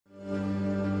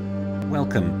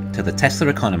Welcome to the Tesla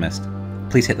Economist.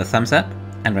 Please hit the thumbs up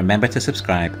and remember to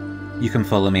subscribe. You can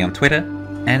follow me on Twitter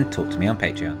and talk to me on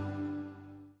Patreon.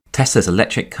 Tesla's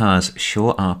electric cars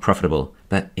sure are profitable,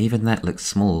 but even that looks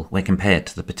small when compared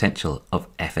to the potential of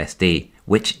FSD,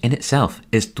 which in itself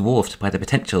is dwarfed by the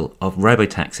potential of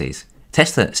robotaxis.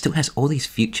 Tesla still has all these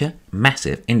future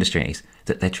massive industries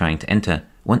that they're trying to enter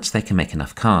once they can make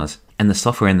enough cars, and the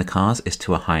software in the cars is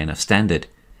to a high enough standard.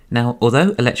 Now,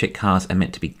 although electric cars are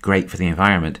meant to be great for the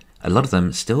environment, a lot of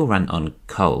them still run on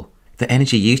coal. The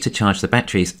energy used to charge the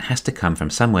batteries has to come from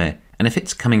somewhere, and if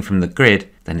it's coming from the grid,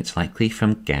 then it's likely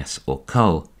from gas or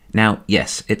coal. Now,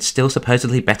 yes, it's still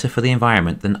supposedly better for the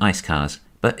environment than ICE cars,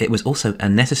 but it was also a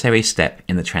necessary step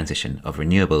in the transition of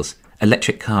renewables.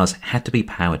 Electric cars had to be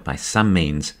powered by some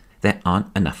means. There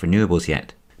aren't enough renewables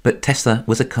yet. But Tesla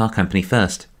was a car company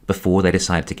first, before they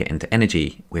decided to get into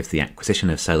energy with the acquisition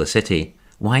of SolarCity.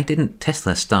 Why didn't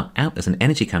Tesla start out as an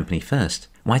energy company first?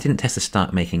 Why didn't Tesla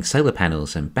start making solar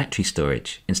panels and battery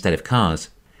storage instead of cars?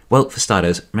 Well, for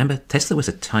starters, remember Tesla was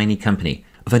a tiny company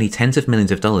with only tens of millions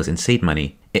of dollars in seed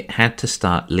money. It had to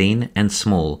start lean and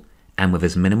small and with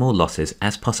as minimal losses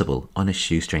as possible on a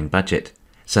shoestring budget.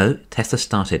 So Tesla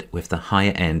started with the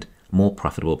higher end, more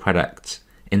profitable products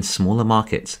in smaller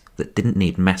markets that didn't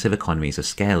need massive economies of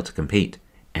scale to compete.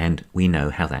 And we know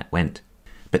how that went.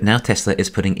 But now Tesla is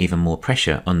putting even more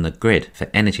pressure on the grid for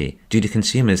energy due to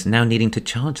consumers now needing to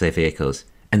charge their vehicles,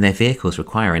 and their vehicles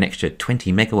require an extra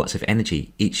 20 megawatts of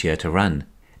energy each year to run.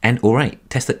 And alright,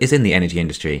 Tesla is in the energy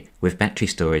industry with battery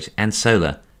storage and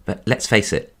solar, but let's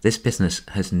face it, this business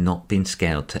has not been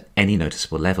scaled to any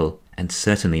noticeable level, and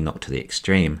certainly not to the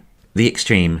extreme. The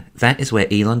extreme, that is where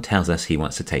Elon tells us he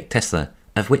wants to take Tesla,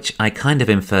 of which I kind of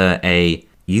infer a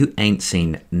 "you ain't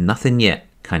seen nothing yet"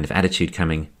 kind of attitude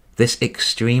coming. This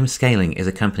extreme scaling is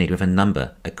accompanied with a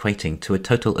number equating to a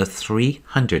total of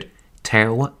 300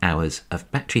 terawatt hours of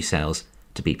battery cells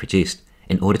to be produced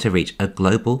in order to reach a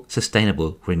global,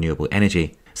 sustainable, renewable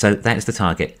energy. So that is the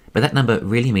target, but that number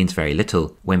really means very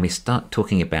little when we start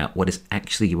talking about what is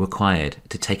actually required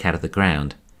to take out of the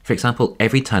ground. For example,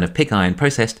 every ton of pig iron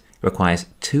processed requires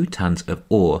 2 tons of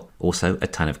ore, also a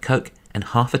ton of coke, and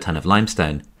half a ton of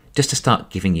limestone. Just to start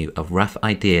giving you a rough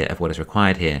idea of what is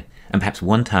required here. And perhaps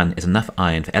 1 ton is enough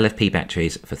iron for LFP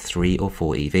batteries for 3 or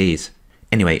 4 EVs.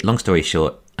 Anyway, long story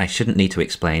short, I shouldn't need to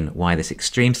explain why this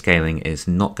extreme scaling is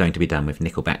not going to be done with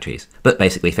nickel batteries. But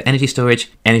basically, for energy storage,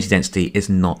 energy density is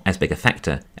not as big a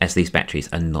factor, as these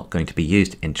batteries are not going to be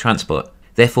used in transport.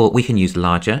 Therefore, we can use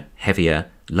larger, heavier,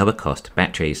 lower cost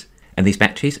batteries. And these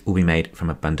batteries will be made from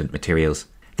abundant materials.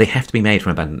 They have to be made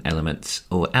from abundant elements,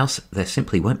 or else there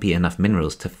simply won't be enough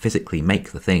minerals to physically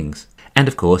make the things. And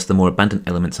of course, the more abundant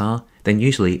elements are, then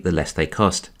usually the less they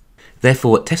cost.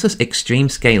 Therefore, Tesla's extreme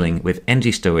scaling with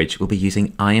energy storage will be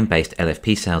using iron-based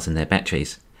LFP cells in their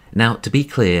batteries. Now, to be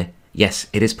clear, yes,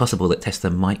 it is possible that Tesla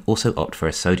might also opt for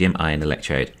a sodium-ion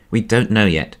electrode. We don't know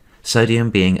yet, sodium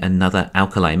being another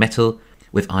alkali metal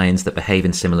with ions that behave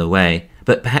in a similar way.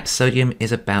 But perhaps sodium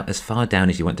is about as far down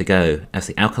as you want to go, as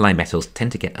the alkali metals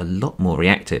tend to get a lot more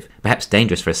reactive, perhaps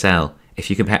dangerous for a cell, if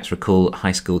you can perhaps recall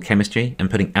high school chemistry and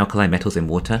putting alkali metals in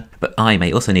water. But I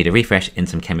may also need a refresh in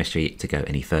some chemistry to go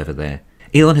any further there.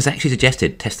 Elon has actually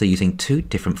suggested Tesla using 2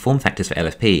 different form factors for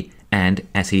LFP, and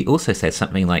as he also said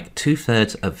something like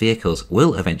 2/3 of vehicles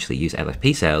will eventually use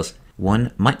LFP cells,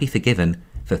 one might be forgiven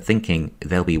for thinking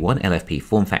there'll be one LFP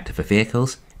form factor for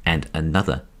vehicles and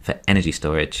another for energy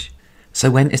storage. So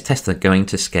when is Tesla going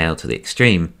to scale to the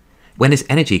extreme? When is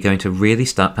energy going to really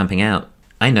start pumping out?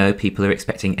 I know people are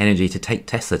expecting energy to take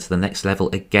Tesla to the next level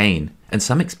again, and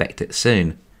some expect it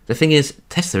soon. The thing is,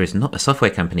 Tesla is not a software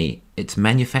company, it's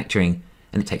manufacturing,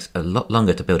 and it takes a lot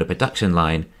longer to build a production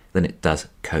line than it does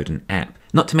code an app.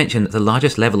 Not to mention the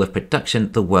largest level of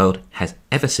production the world has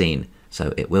ever seen,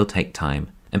 so it will take time.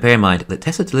 And bear in mind that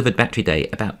Tesla delivered Battery Day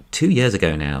about 2 years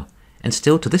ago now, and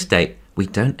still to this date, we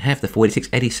don't have the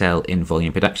 4680 cell in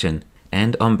volume production.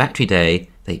 And on Battery Day,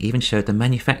 they even showed the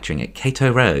manufacturing at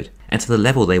Cato Road, and to the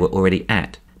level they were already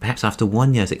at, perhaps after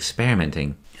 1 year's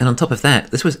experimenting. And on top of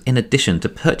that, this was in addition to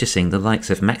purchasing the likes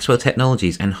of Maxwell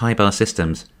Technologies and Highbar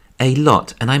Systems. A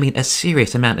lot, and I mean a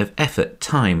serious amount of effort,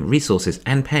 time, resources,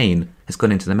 and pain has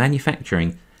gone into the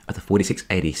manufacturing of the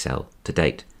 4680 cell to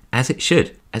date. As it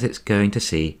should, as it's going to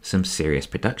see some serious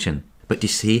production. But do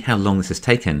you see how long this has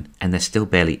taken, and they're still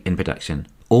barely in production?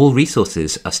 All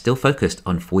resources are still focused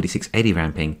on 4680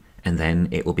 ramping, and then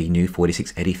it will be new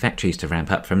 4680 factories to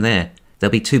ramp up from there. They'll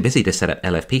be too busy to set up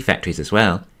LFP factories as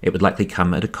well. It would likely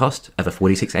come at a cost of a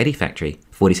 4680 factory.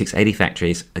 4680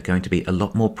 factories are going to be a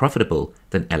lot more profitable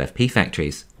than LFP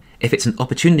factories. If it's an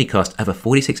opportunity cost of a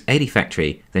 4680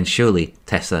 factory, then surely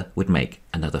Tesla would make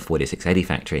another 4680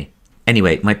 factory.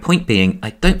 Anyway, my point being,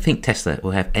 I don't think Tesla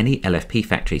will have any LFP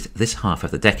factories this half of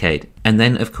the decade. And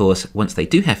then, of course, once they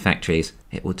do have factories,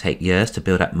 it will take years to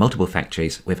build up multiple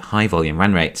factories with high volume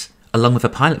run rates, along with a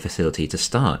pilot facility to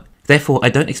start. Therefore, I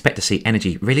don't expect to see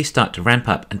energy really start to ramp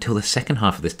up until the second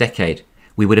half of this decade.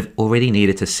 We would have already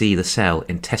needed to see the cell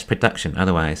in test production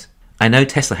otherwise. I know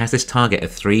Tesla has this target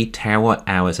of 3 terawatt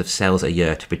hours of cells a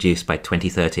year to produce by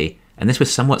 2030, and this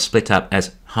was somewhat split up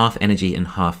as half energy and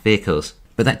half vehicles.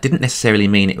 But that didn't necessarily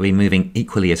mean it would be moving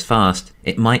equally as fast.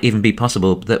 It might even be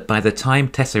possible that by the time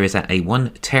Tesla is at a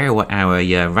 1 terawatt hour a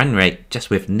year run rate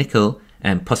just with nickel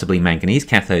and possibly manganese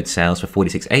cathode cells for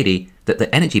 4680, that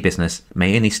the energy business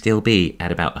may only still be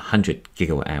at about 100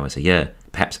 gigawatt hours a year,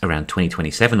 perhaps around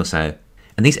 2027 or so.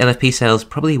 And these LFP cells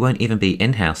probably won't even be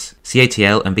in-house.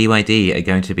 CATL and BYD are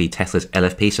going to be Tesla's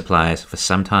LFP suppliers for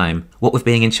some time, what with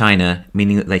being in China,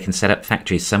 meaning that they can set up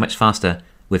factories so much faster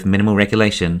with minimal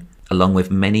regulation, along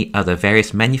with many other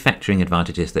various manufacturing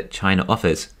advantages that China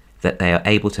offers, that they are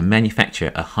able to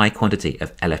manufacture a high quantity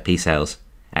of LFP cells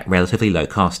at relatively low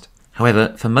cost.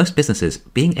 However, for most businesses,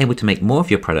 being able to make more of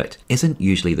your product isn't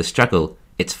usually the struggle,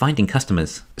 it's finding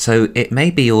customers. So it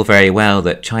may be all very well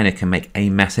that China can make a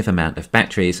massive amount of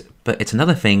batteries, but it's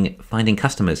another thing finding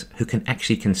customers who can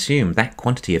actually consume that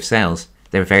quantity of cells.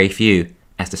 There are very few,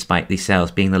 as despite these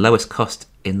cells being the lowest cost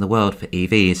in the world for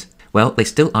EVs, well, they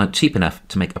still aren't cheap enough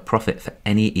to make a profit for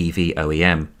any EV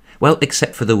OEM. Well,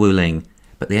 except for the Wuling,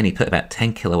 but they only put about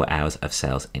 10 kilowatt hours of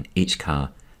cells in each car,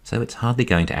 so it's hardly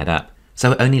going to add up.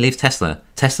 So it only leaves Tesla.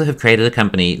 Tesla have created a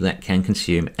company that can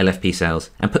consume LFP cells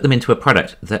and put them into a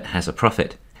product that has a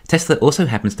profit. Tesla also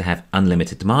happens to have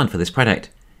unlimited demand for this product,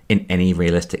 in any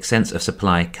realistic sense of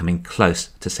supply coming close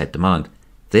to said demand.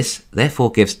 This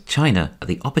therefore gives China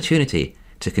the opportunity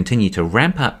to continue to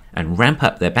ramp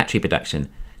up their battery production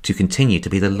to continue to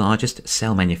be the largest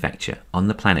cell manufacturer on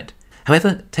the planet.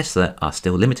 However, Tesla are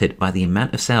still limited by the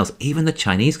amount of cells even the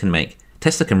Chinese can make.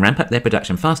 Tesla can ramp up their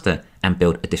production faster and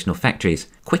build additional factories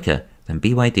quicker than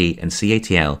BYD and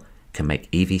CATL can make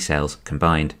EV cells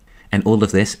combined. And all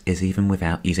of this is even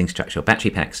without using structural battery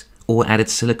packs or added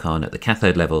silicon at the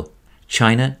cathode level.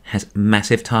 China has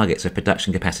massive targets of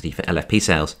production capacity for LFP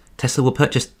cells. Tesla will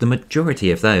purchase the majority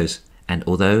of those, and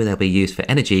although they'll be used for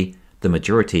energy, the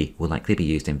majority will likely be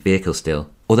used in vehicles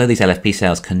still. Although these LFP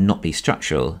cells cannot be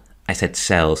structural, I said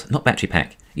cells, not battery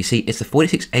pack. You see, it's the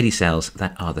 4680 cells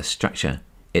that are the structure.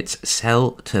 It's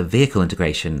cell to vehicle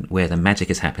integration where the magic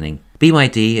is happening.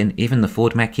 BYD and even the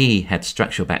Ford Mach-E had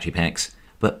structural battery packs,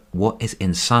 but what is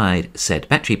inside said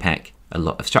battery pack? A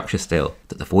lot of structure still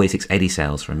that the 4680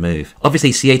 cells remove.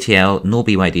 Obviously CATL nor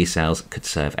BYD cells could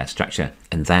serve as structure,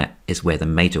 and that is where the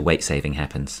major weight saving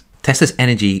happens. Tesla's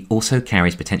energy also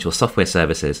carries potential software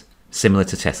services, similar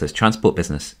to Tesla's transport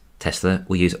business. Tesla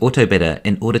will use Autobidder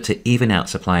in order to even out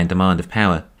supply and demand of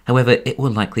power. However, it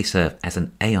will likely serve as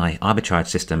an AI arbitrage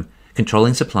system,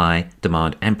 controlling supply,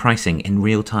 demand, and pricing in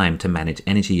real time to manage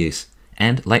energy use.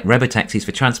 And like robotaxis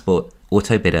for transport,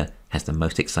 Autobidder has the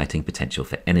most exciting potential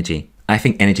for energy. I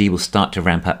think energy will start to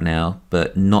ramp up now,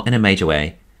 but not in a major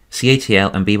way.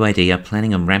 CATL and BYD are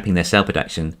planning on ramping their cell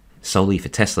production solely for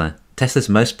Tesla. Tesla's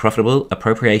most profitable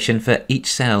appropriation for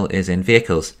each cell is in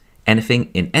vehicles. Anything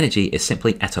in energy is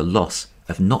simply at a loss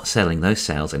of not selling those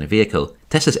cells in a vehicle.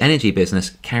 Tesla's energy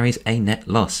business carries a net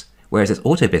loss, whereas its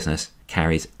auto business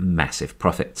carries massive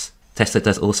profits. Tesla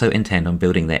does also intend on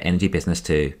building their energy business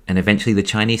too, and eventually the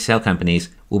Chinese cell companies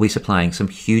will be supplying some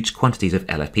huge quantities of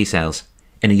LFP cells.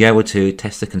 In a year or two,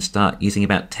 Tesla can start using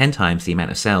about 10 times the amount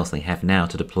of cells they have now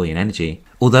to deploy in energy.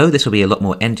 Although this will be a lot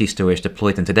more energy storage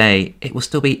deployed than today, it will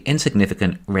still be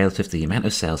insignificant relative to the amount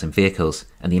of cells in vehicles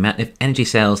and the amount of energy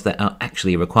cells that are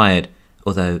actually required,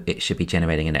 although it should be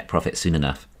generating a net profit soon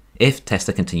enough, if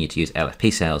Tesla continued to use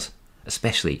LFP cells,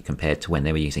 especially compared to when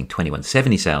they were using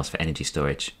 2170 cells for energy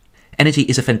storage. Energy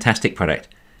is a fantastic product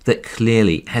that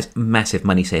clearly has massive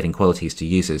money-saving qualities to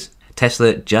users.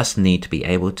 Tesla just need to be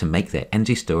able to make their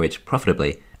energy storage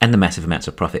profitably, and the massive amounts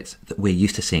of profits that we're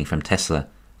used to seeing from Tesla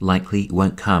likely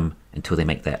won't come until they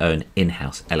make their own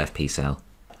in-house LFP cell.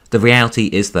 The reality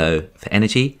is though, for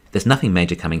energy, there's nothing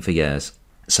major coming for years,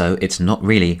 so it's not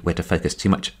really where to focus too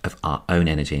much of our own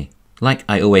energy. Like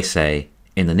I always say,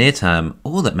 in the near term,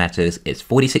 all that matters is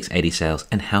 4680 cells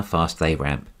and how fast they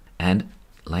ramp. And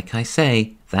like I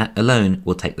say, that alone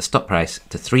will take the stock price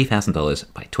to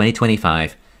 $3,000 by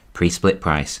 2025, pre-split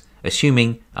price,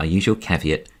 assuming our usual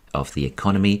caveat of the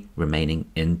economy remaining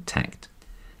intact.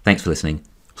 Thanks for listening.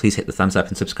 Please hit the thumbs up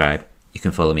and subscribe. You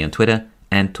can follow me on Twitter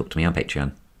and talk to me on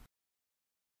Patreon.